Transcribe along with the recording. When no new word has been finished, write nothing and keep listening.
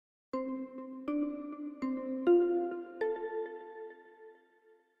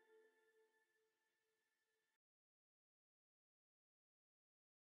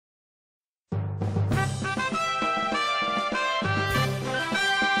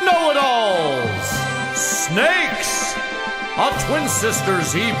Snakes! A Twin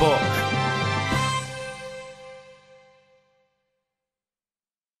Sisters eBook.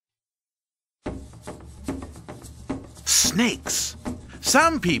 Snakes.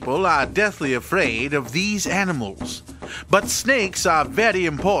 Some people are deathly afraid of these animals, but snakes are very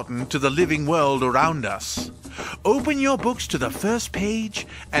important to the living world around us. Open your books to the first page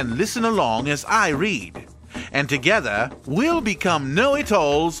and listen along as I read. And together, we'll become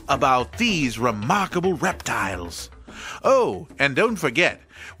know-it-alls about these remarkable reptiles. Oh, and don't forget,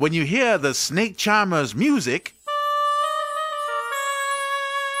 when you hear the Snake Charmer's music,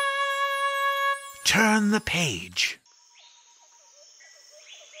 turn the page.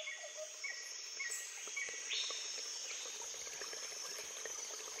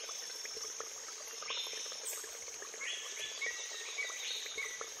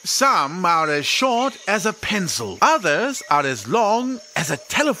 Some are as short as a pencil. Others are as long as a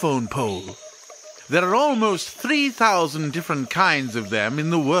telephone pole. There are almost 3,000 different kinds of them in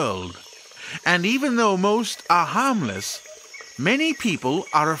the world. And even though most are harmless, many people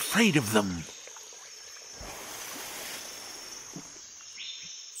are afraid of them.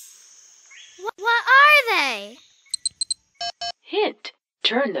 What are they? Hint.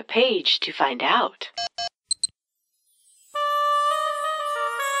 Turn the page to find out.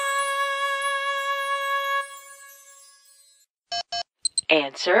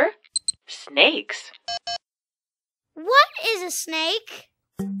 Answer: snakes. What is a snake?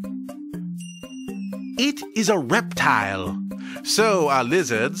 It is a reptile. So are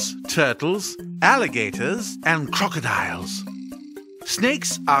lizards, turtles, alligators, and crocodiles.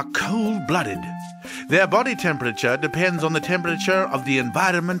 Snakes are cold-blooded. Their body temperature depends on the temperature of the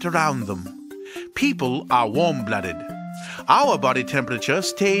environment around them. People are warm-blooded. Our body temperature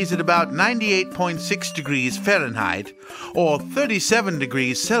stays at about 98.6 degrees Fahrenheit or 37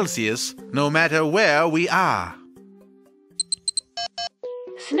 degrees Celsius no matter where we are.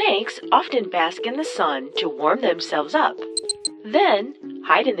 Snakes often bask in the sun to warm themselves up, then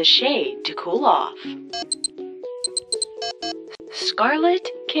hide in the shade to cool off. Scarlet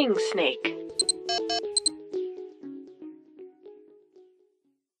king snake.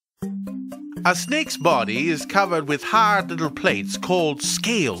 A snake's body is covered with hard little plates called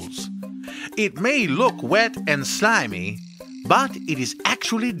scales. It may look wet and slimy, but it is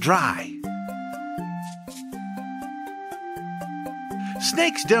actually dry.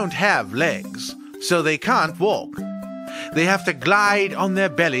 Snakes don't have legs, so they can't walk. They have to glide on their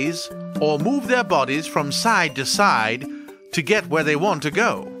bellies or move their bodies from side to side to get where they want to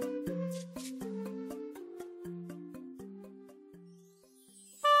go.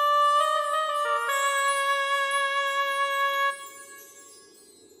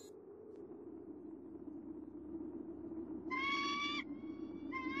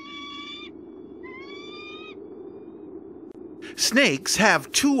 Snakes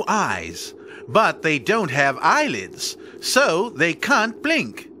have 2 eyes, but they don't have eyelids, so they can't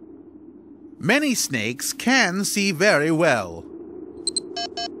blink. Many snakes can see very well.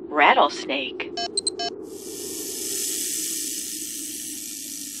 Rattlesnake.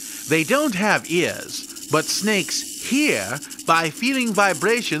 They don't have ears, but snakes hear by feeling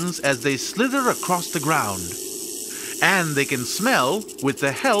vibrations as they slither across the ground. And they can smell with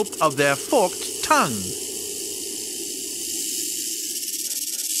the help of their forked tongue.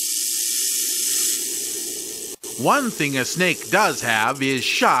 One thing a snake does have is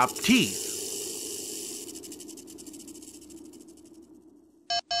sharp teeth.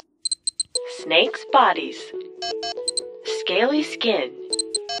 Snakes' bodies. Scaly skin.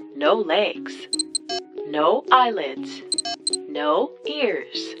 No legs. No eyelids. No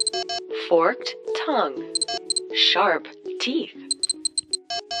ears. Forked tongue. Sharp teeth.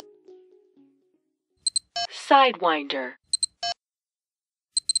 Sidewinder.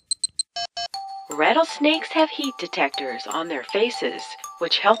 Rattlesnakes have heat detectors on their faces,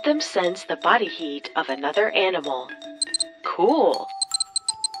 which help them sense the body heat of another animal. Cool!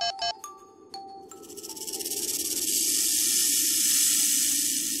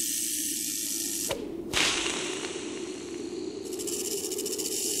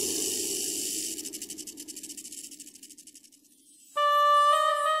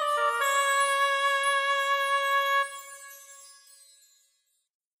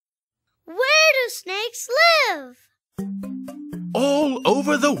 Snakes live? All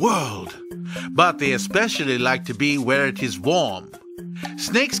over the world, but they especially like to be where it is warm.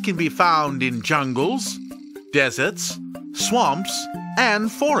 Snakes can be found in jungles, deserts, swamps,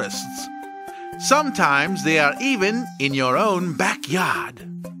 and forests. Sometimes they are even in your own backyard.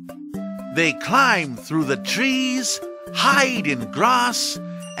 They climb through the trees, hide in grass,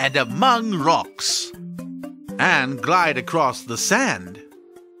 and among rocks. and glide across the sand.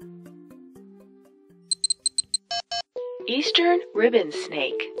 Eastern ribbon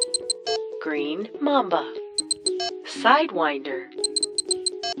snake, green mamba, sidewinder.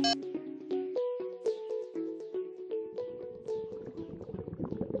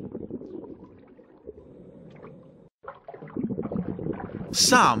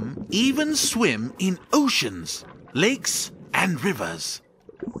 Some even swim in oceans, lakes, and rivers.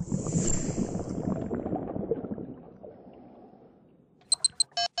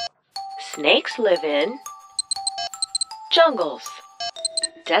 Snakes live in jungles,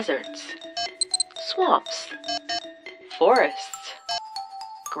 deserts, swamps, forests,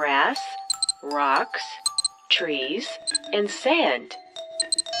 grass, rocks, trees, and sand,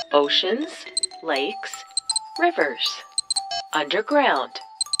 oceans, lakes, rivers, underground.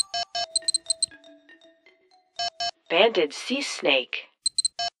 Banded sea snake.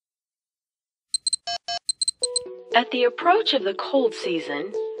 At the approach of the cold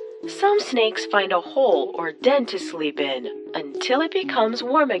season, some snakes find a hole or den to sleep in until it becomes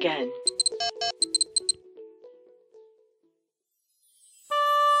warm again.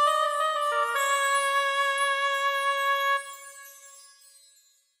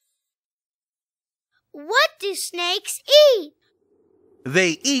 What do snakes eat?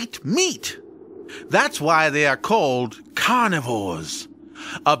 They eat meat. That's why they are called carnivores,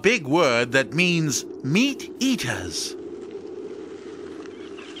 a big word that means meat eaters.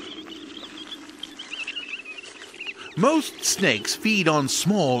 Most snakes feed on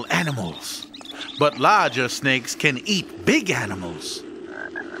small animals, but larger snakes can eat big animals.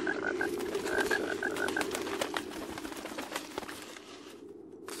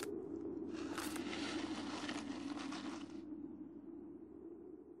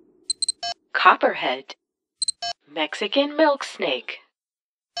 Copperhead, Mexican milk snake.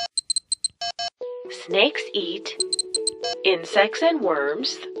 Snakes eat insects and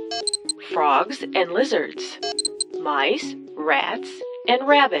worms, frogs and lizards, mice, rats, and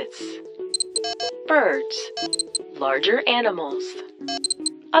rabbits, birds, larger animals,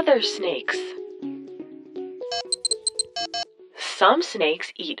 other snakes. Some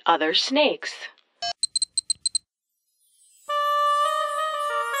snakes eat other snakes.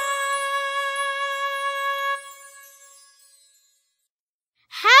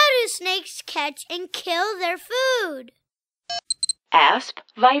 How do snakes catch and kill their food? Asp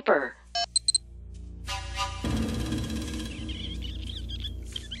viper.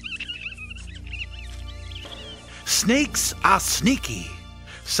 Snakes are sneaky.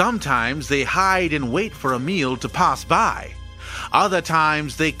 Sometimes they hide and wait for a meal to pass by. Other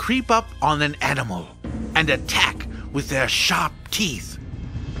times they creep up on an animal and attack with their sharp teeth.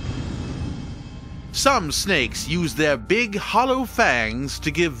 Some snakes use their big hollow fangs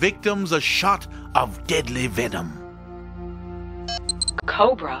to give victims a shot of deadly venom.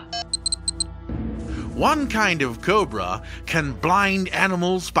 Cobra. One kind of cobra can blind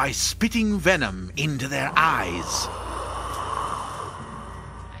animals by spitting venom into their eyes.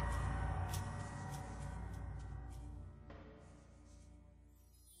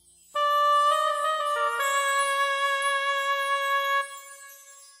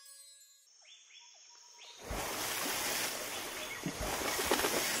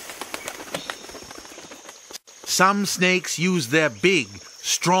 Some snakes use their big,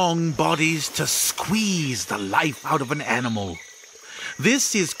 strong bodies to squeeze the life out of an animal.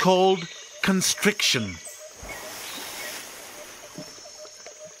 This is called constriction.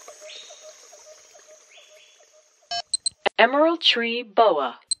 Emerald tree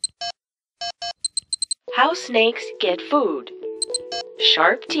boa. How snakes get food.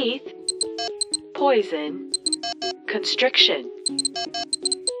 Sharp teeth, poison, constriction.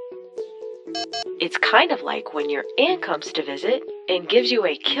 It's kind of like when your aunt comes to visit and gives you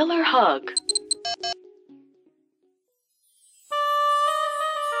a killer hug.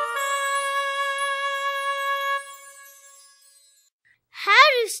 How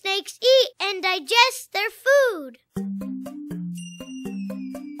do snakes eat and digest their food?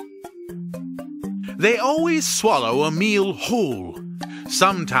 They always swallow a meal whole,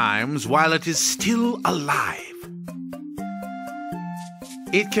 sometimes while it is still alive.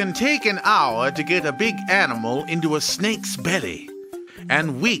 It can take an hour to get a big animal into a snake's belly,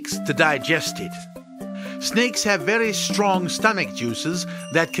 and weeks to digest it. Snakes have very strong stomach juices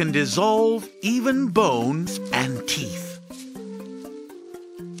that can dissolve even bones and teeth.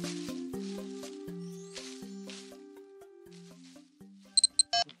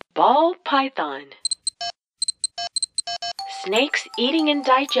 Ball python. Snakes eating and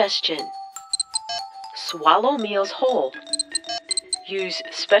digestion. Swallow meals whole. Use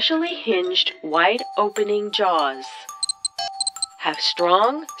specially hinged, wide-opening jaws. Have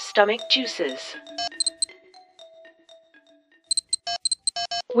strong stomach juices.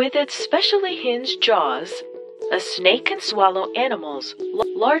 With its specially hinged jaws, a snake can swallow animals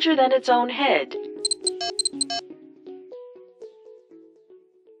larger than its own head.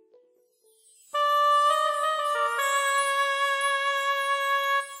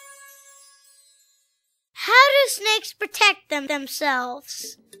 How do snakes protect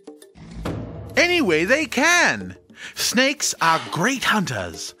themselves? Any way they can. Snakes are great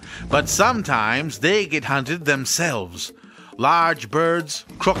hunters, but sometimes they get hunted themselves. Large birds,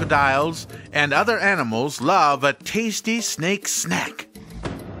 crocodiles, and other animals love a tasty snake snack.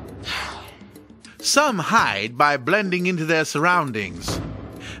 Some hide by blending into their surroundings.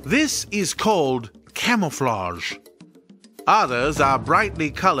 This is called camouflage. Others are brightly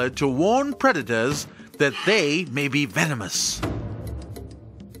colored to warn predators that they may be venomous.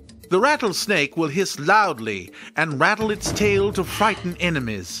 The rattlesnake will hiss loudly and rattle its tail to frighten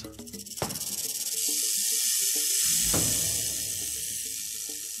enemies.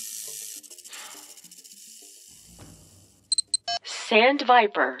 Sand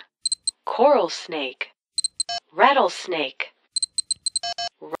viper, coral snake, rattlesnake,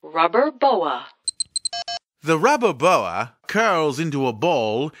 rubber boa. The rubber boa curls into a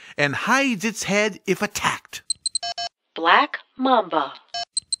ball and hides its head if attacked. Black mamba.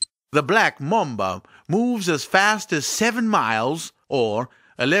 The black mamba moves as fast as 7 miles or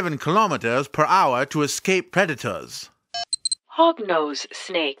 11 kilometers per hour to escape predators. Hognose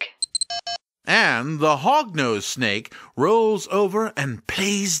snake. And the hognose snake rolls over and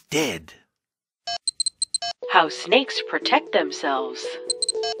plays dead. How snakes protect themselves.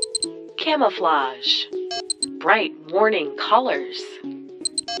 Camouflage. Bright warning colors.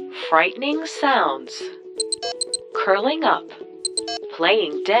 Frightening sounds. Curling up.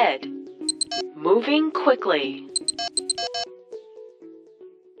 Playing dead. Moving quickly.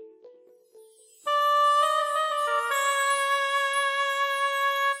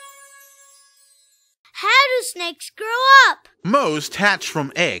 How do snakes grow up? Most hatch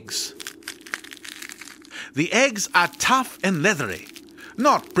from eggs. The eggs are tough and leathery,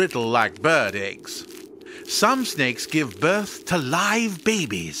 not brittle like bird eggs. Some snakes give birth to live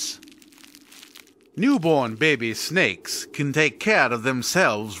babies. Newborn baby snakes can take care of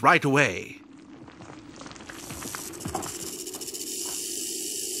themselves right away.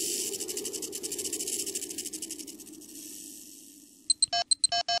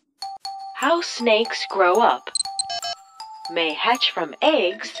 How snakes grow up. May hatch from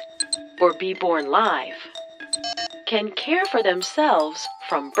eggs or be born live. Can care for themselves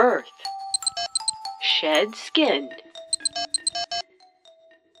from birth. Shed skin.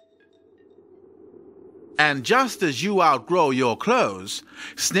 And just as you outgrow your clothes,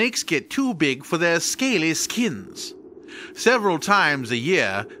 snakes get too big for their scaly skins. Several times a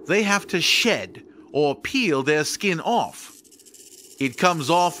year, they have to shed or peel their skin off. It comes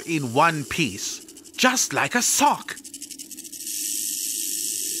off in one piece, just like a sock.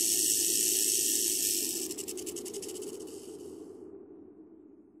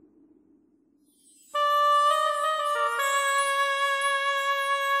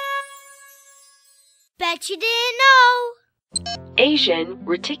 Bet you didn't know. Asian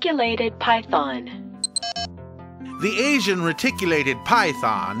reticulated python. The Asian reticulated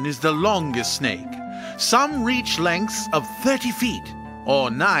python is the longest snake. Some reach lengths of 30 feet, or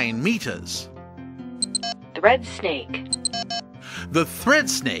 9 meters. Thread snake. The thread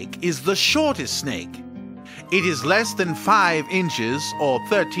snake is the shortest snake. It is less than 5 inches, or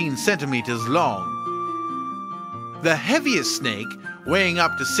 13 centimeters long. The heaviest snake, weighing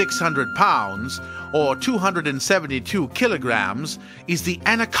up to 600 pounds, or 272 kilograms, is the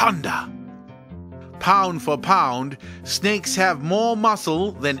anaconda. Pound for pound, snakes have more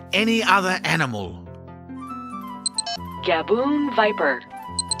muscle than any other animal. Gaboon viper.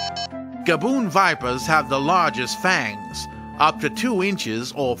 Gaboon vipers have the largest fangs, up to 2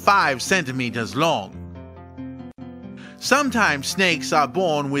 inches or 5 centimeters long. Sometimes snakes are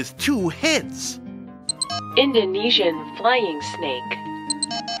born with 2 heads. Indonesian flying snake.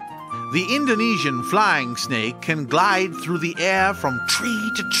 The Indonesian flying snake can glide through the air from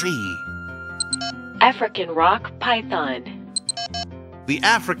tree to tree. African rock python. The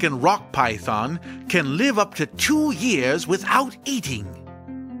African rock python can live up to 2 years without eating.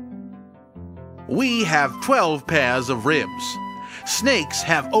 We have 12 pairs of ribs. Snakes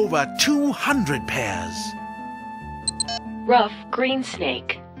have over 200 pairs. Rough green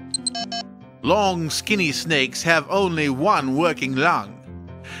snake. Long, skinny snakes have only 1 working lung.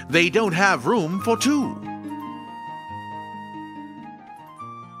 They don't have room for 2.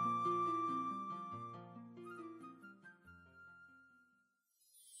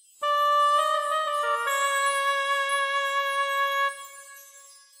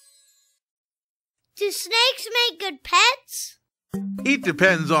 Do snakes make good pets? It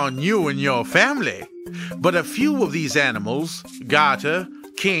depends on you and your family. But a few of these animals, garter,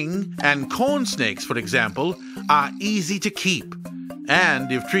 king, and corn snakes, for example, are easy to keep. And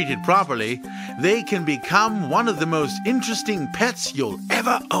if treated properly, they can become one of the most interesting pets you'll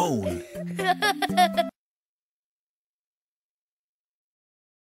ever own.